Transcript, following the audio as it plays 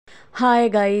Hi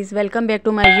guys, welcome back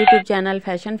to my YouTube channel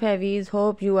FashionFavies.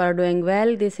 Hope you are doing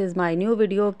well. This is my new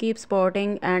video. Keep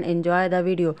supporting and enjoy the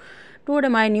video. Today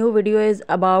my new video is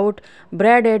about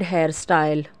braided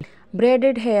hairstyle.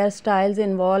 Braided hairstyles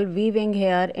involve weaving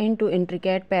hair into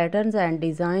intricate patterns and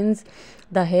designs.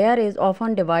 The hair is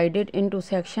often divided into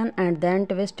sections and then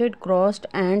twisted, crossed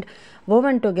and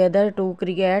woven together to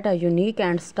create a unique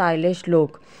and stylish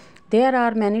look. There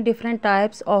are many different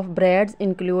types of braids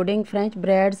including French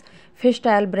braids,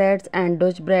 fishtail braids and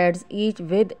Dutch braids, each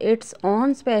with its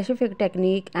own specific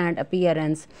technique and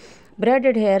appearance.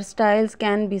 Braided hairstyles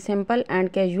can be simple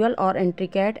and casual or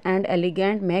intricate and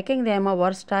elegant, making them a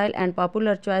versatile and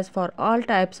popular choice for all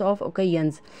types of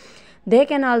occasions. They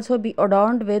can also be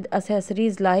adorned with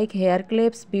accessories like hair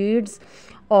clips, beads,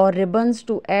 or ribbons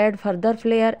to add further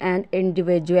flair and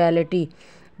individuality.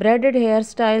 Braided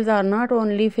hairstyles are not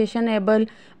only fashionable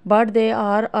but they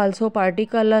are also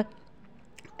practical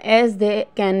as they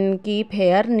can keep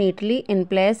hair neatly in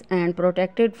place and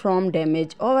protected from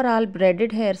damage. Overall, braided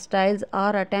hairstyles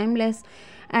are a timeless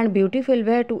and beautiful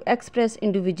way to express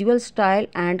individual style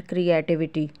and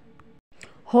creativity.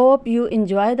 Hope you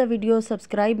enjoy the video.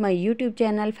 Subscribe my YouTube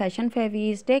channel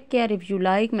FashionFavies. Take care if you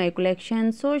like my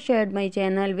collection. So share my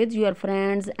channel with your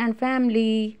friends and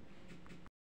family.